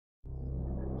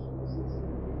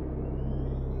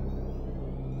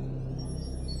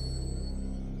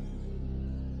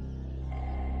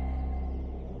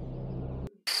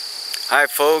Hi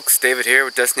folks, David here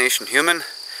with Destination Human,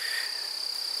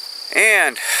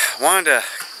 and wanted to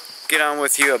get on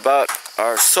with you about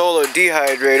our solar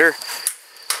dehydrator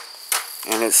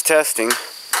and its testing.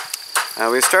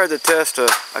 We started the test a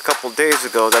couple days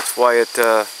ago. That's why you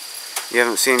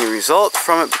haven't seen any results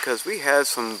from it, because we had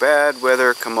some bad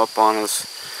weather come up on us.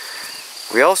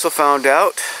 We also found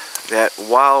out that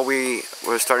while we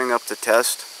were starting up the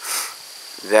test,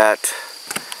 that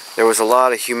there was a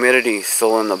lot of humidity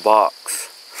still in the box.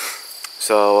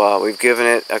 So we've given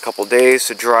it a couple days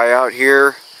to dry out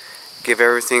here, give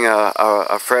everything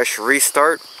a fresh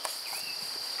restart.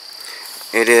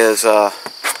 It is about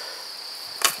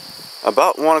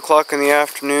 1 o'clock in the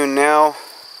afternoon now.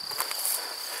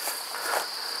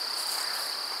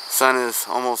 Sun is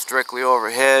almost directly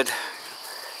overhead.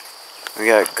 We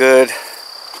got good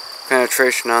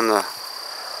penetration on the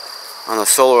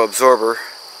solar absorber.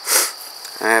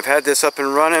 And I've had this up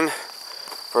and running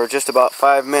for just about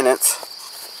 5 minutes.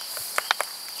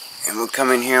 And we'll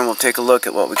come in here and we'll take a look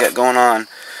at what we got going on.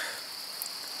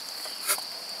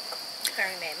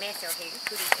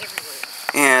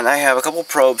 And I have a couple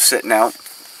probes sitting out.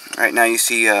 Right now you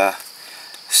see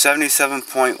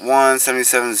 77.1,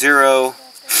 77.0.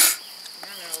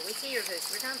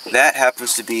 That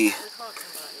happens to be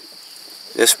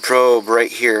this probe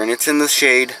right here, and it's in the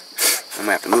shade. I'm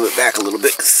going to have to move it back a little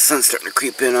bit because the sun's starting to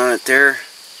creep in on it there.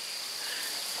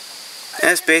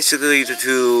 And it's basically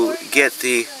to get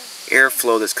the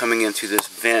airflow that's coming in through this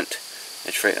vent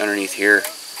that's right underneath here,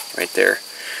 right there.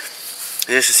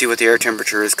 Just to see what the air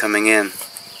temperature is coming in.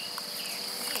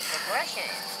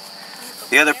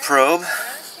 The other probe,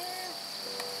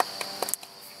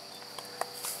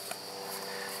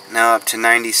 now up to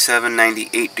 97,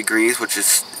 98 degrees, which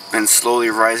has been slowly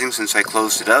rising since I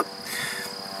closed it up.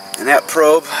 And that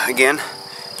probe, again,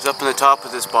 is up in the top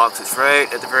of this box. It's right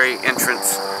at the very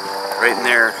entrance, right in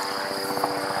there.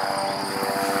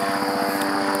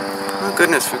 Oh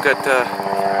goodness, we've got a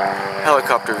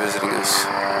helicopter visiting us.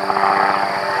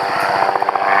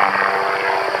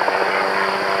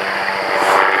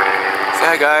 Say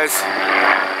hi, guys.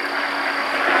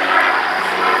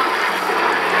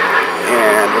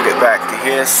 And we'll get back to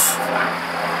his.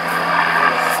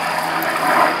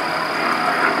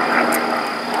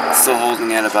 Still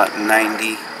holding at about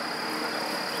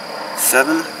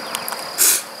 97.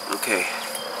 Okay.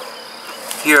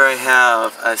 Here I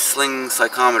have a sling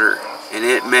psychometer, and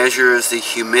it measures the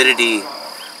humidity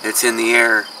that's in the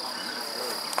air.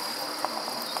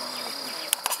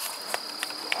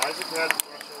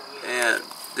 And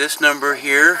this number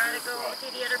here,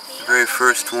 the very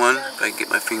first one, if I can get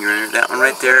my finger in it, that one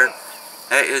right there,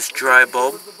 that is dry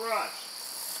bulb.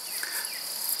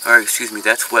 Or excuse me,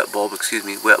 that's wet bulb,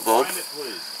 wet bulb,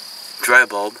 dry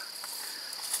bulb.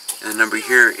 And the number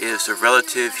here is the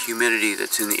relative humidity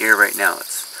that's in the air right now.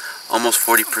 It's almost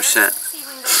 40%.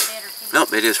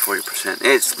 Nope, it is 40%.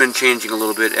 It's been changing a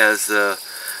little bit as the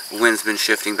wind's been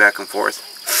shifting back and forth.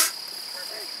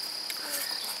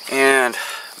 And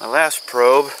my last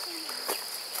probe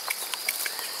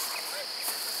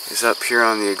is up here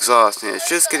on the exhaust, and it's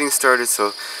just getting started.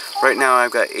 So right now I've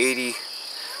got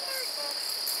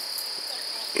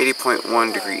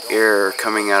 80.1 degree air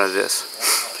coming out of this.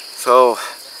 So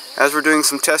as we're doing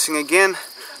some testing again,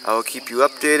 I will keep you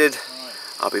updated.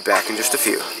 I'll be back in just a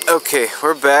few. Okay,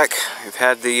 we're back. We've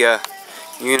had the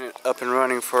unit up and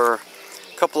running for a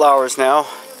couple hours now.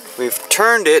 We've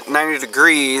turned it 90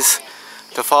 degrees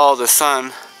to follow the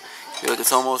sun. Look,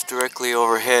 it's almost directly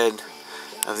overhead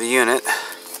of the unit.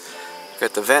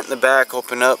 Got the vent in the back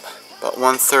open up about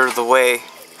 1/3 of the way.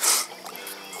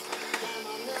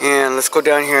 And let's go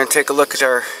down here and take a look at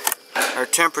our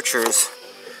temperatures.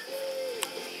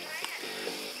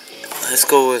 Let's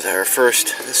go with our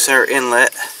first. This is our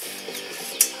inlet.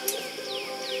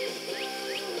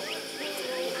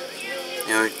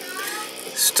 You know,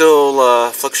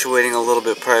 still fluctuating a little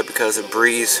bit, probably because of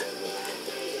breeze.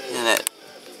 And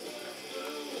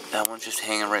that one's just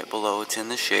hanging right below. It's in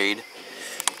the shade.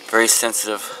 Very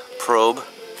sensitive probe.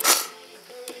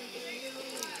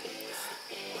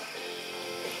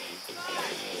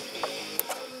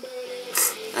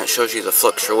 That shows you the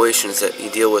fluctuations that you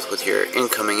deal with your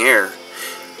incoming air.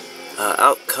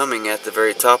 Outcoming at the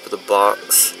very top of the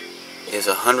box is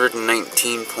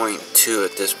 119.2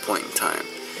 at this point in time.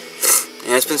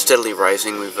 And it's been steadily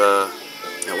rising. It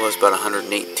was about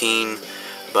 118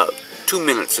 about 2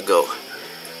 minutes ago.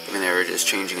 And they were just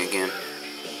changing again.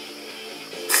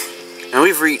 And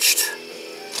we've reached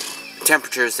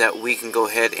temperatures that we can go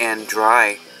ahead and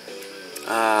dry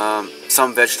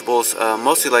some vegetables,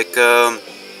 mostly like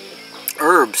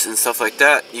herbs and stuff like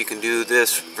that, you can do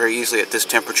this very easily at this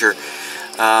temperature.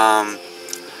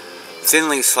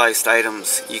 Thinly sliced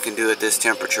items you can do at this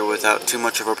temperature without too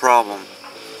much of a problem.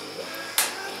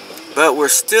 But we're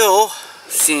still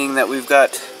seeing that we've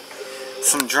got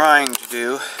some drying to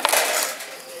do. You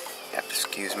have to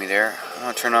excuse me there. I'm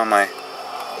going to turn on my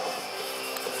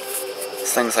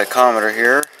sling psychometer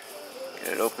here.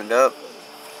 Get it opened up.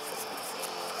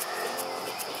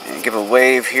 And give a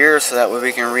wave here so that way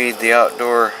we can read the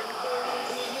outdoor.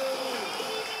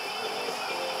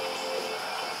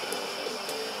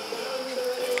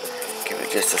 Give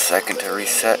it just a second to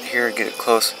reset here, get it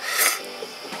close.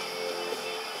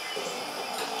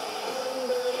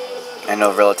 I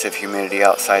know relative humidity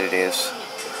outside today is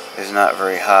not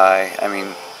very high. I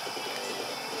mean,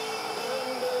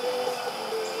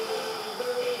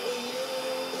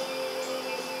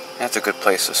 that's a good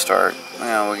place to start. You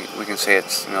know, we can say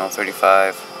it's, you know,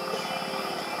 35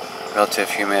 relative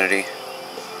humidity.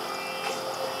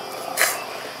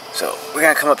 So we're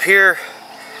gonna come up here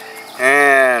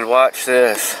and watch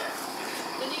this.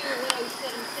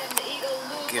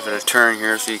 Give it a turn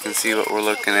here so you can see what we're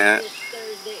looking at.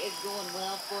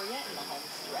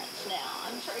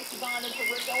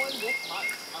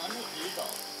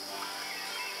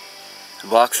 The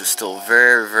box is still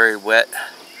very, very wet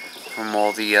from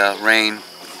all the rain.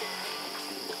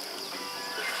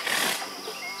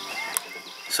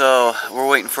 So we're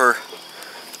waiting for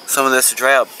some of this to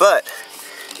dry out. But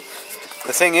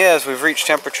the thing is, we've reached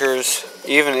temperatures,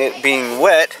 even it being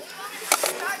wet,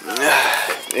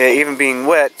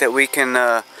 that we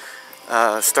can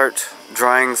start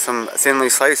drying some thinly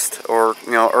sliced or,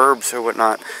 you know, herbs or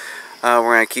whatnot.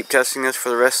 We're going to keep testing this for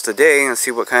the rest of the day and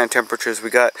see what kind of temperatures we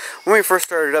got. When we first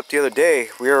started up the other day,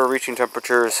 we were reaching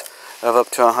temperatures of up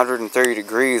to 130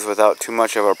 degrees without too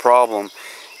much of a problem.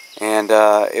 And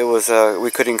it was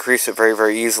we could increase it very,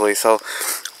 very easily. So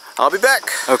I'll be back.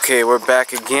 Okay, we're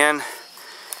back again.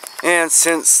 And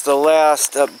since the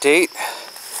last update,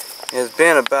 it's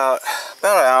been about an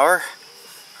hour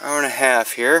and a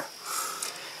half here.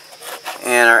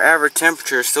 And our average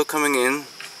temperature is still coming in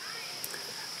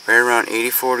right around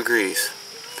 84 degrees.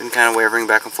 Been kind of wavering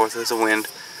back and forth with the wind.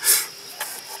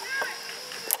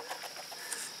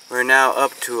 We're now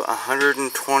up to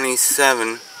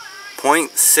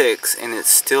 127.6 and it's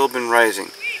still been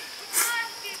rising.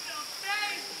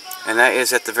 And that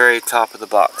is at the very top of the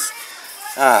box.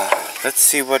 Let's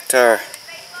see what our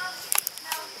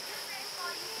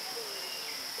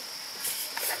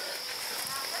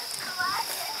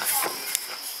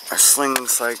sling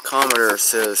psychometer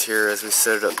says here as we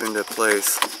set it up into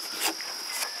place.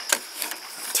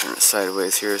 Turn it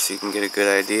sideways here so you can get a good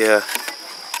idea.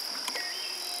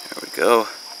 There we go.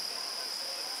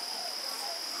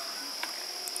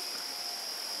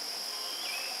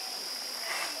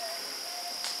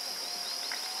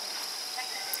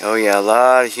 Oh yeah, a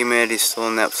lot of humidity still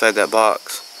in that inside that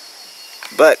box.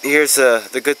 But here's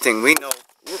the good thing. We know,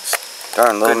 whoops,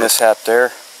 darn little mishap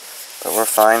there, but we're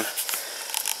fine.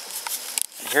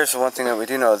 Here's the one thing that we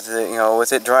do know, that, you know,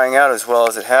 with it drying out as well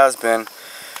as it has been,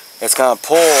 it's going to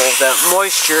pull that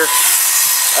moisture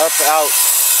up out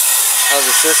of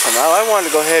the system. Now I wanted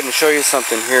to go ahead and show you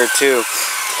something here too.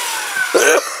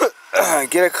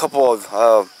 Get a couple of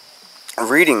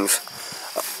readings,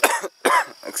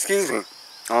 excuse me,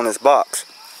 on this box.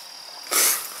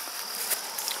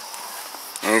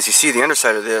 And as you see, the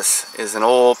underside of this is an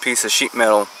old piece of sheet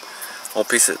metal, old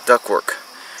piece of ductwork.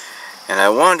 And I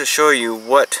wanted to show you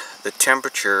what the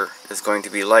temperature is going to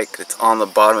be like that's on the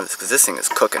bottom of this, because this thing is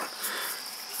cooking.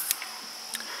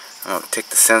 I'm going to take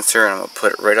the sensor and I'm going to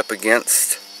put it right up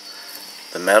against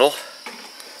the metal.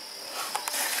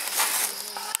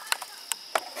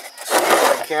 So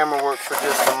let the camera work for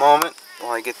just a moment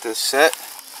while I get this set.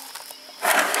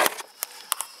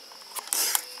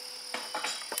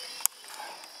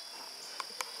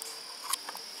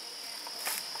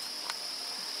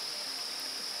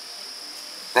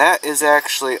 That is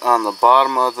actually on the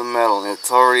bottom of the metal.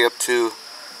 It's already up to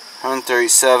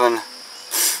 137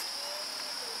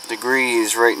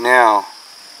 degrees right now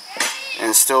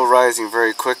and still rising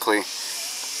very quickly.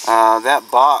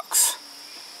 That box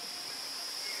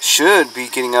should be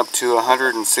getting up to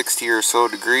 160 or so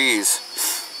degrees,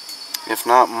 if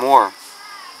not more.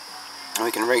 And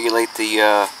we can regulate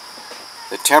the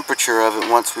temperature of it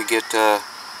once we get to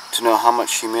know how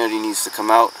much humidity needs to come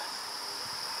out,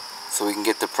 so we can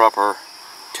get the proper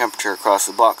temperature across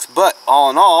the box. But all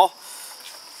in all,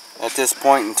 at this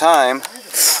point in time,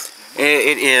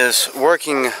 it is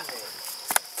working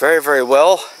very, very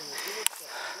well.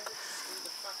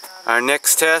 Our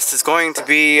next test is going to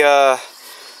be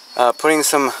putting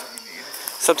some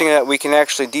something that we can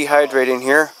actually dehydrate in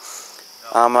here.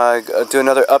 I'm going to do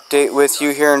another update with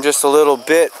you here in just a little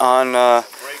bit on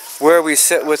where we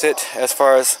sit with it as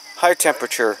far as high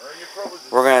temperature.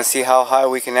 We're going to see how high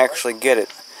we can actually get it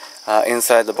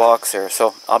inside the box there.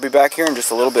 So I'll be back here in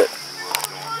just a little bit.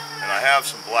 And I have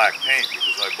some black paint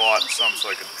because I bought some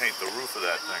so I could paint the roof of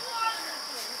that thing.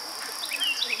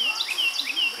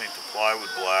 Paint the plywood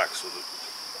black so that...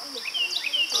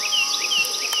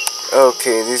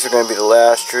 Okay, these are going to be the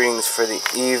last readings for the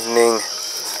evening.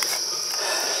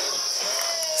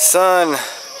 Sun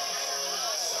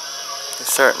is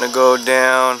starting to go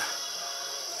down.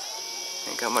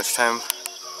 Ain't got much time.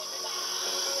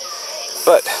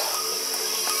 But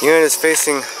unit is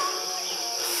facing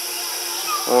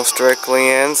almost directly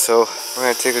in, so we're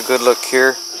going to take a good look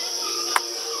here.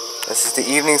 This is the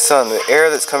evening sun. The air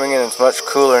that's coming in is much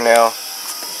cooler now.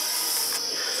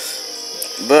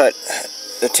 But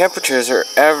the temperatures are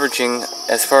averaging,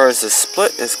 as far as the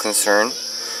split is concerned,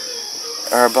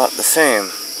 are about the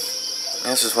same.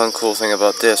 This is one cool thing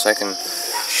about this. I can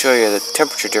show you the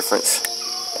temperature difference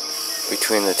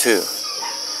between the two,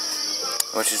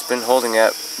 which has been holding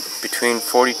at between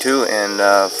 42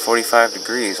 and 45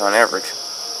 degrees on average.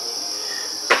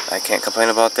 I can't complain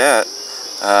about that.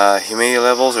 Humidity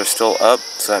levels are still up,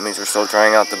 so that means we're still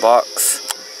drying out the box.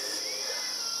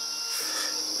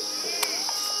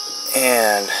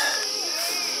 And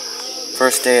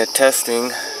first day of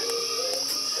testing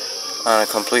on a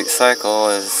complete cycle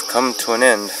has come to an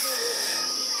end.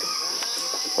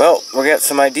 Well, we got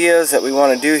some ideas that we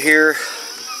want to do here,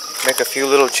 make a few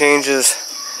little changes.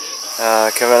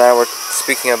 Kevin and I were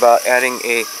speaking about adding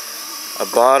a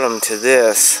bottom to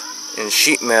this in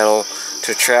sheet metal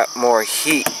to trap more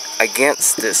heat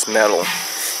against this metal.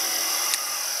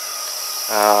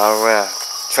 We're going to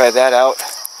try that out.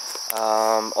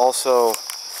 Also,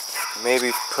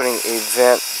 maybe putting a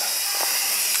vent,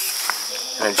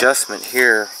 an adjustment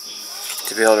here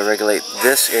to be able to regulate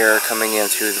this air coming in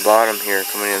through the bottom here,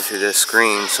 coming in through this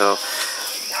screen. So,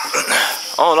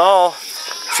 all in all,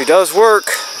 she does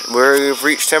work. We've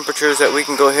reached temperatures that we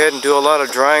can go ahead and do a lot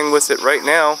of drying with it right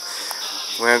now.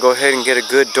 We're going to go ahead and get a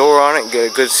good door on it, and get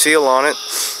a good seal on it,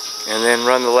 and then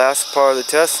run the last part of the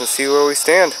test and see where we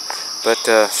stand.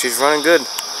 But she's running good.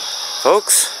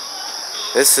 Folks,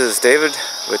 this is David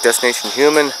with Destination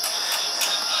Human.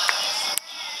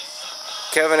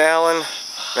 Kevin Allen,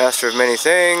 master of many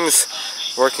things,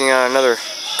 working on another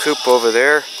coop over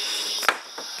there.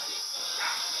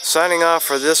 Signing off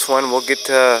for this one. We'll get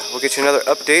you another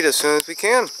update as soon as we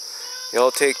can.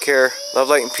 Y'all take care. Love,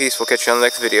 light, and peace. We'll catch you on the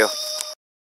next video.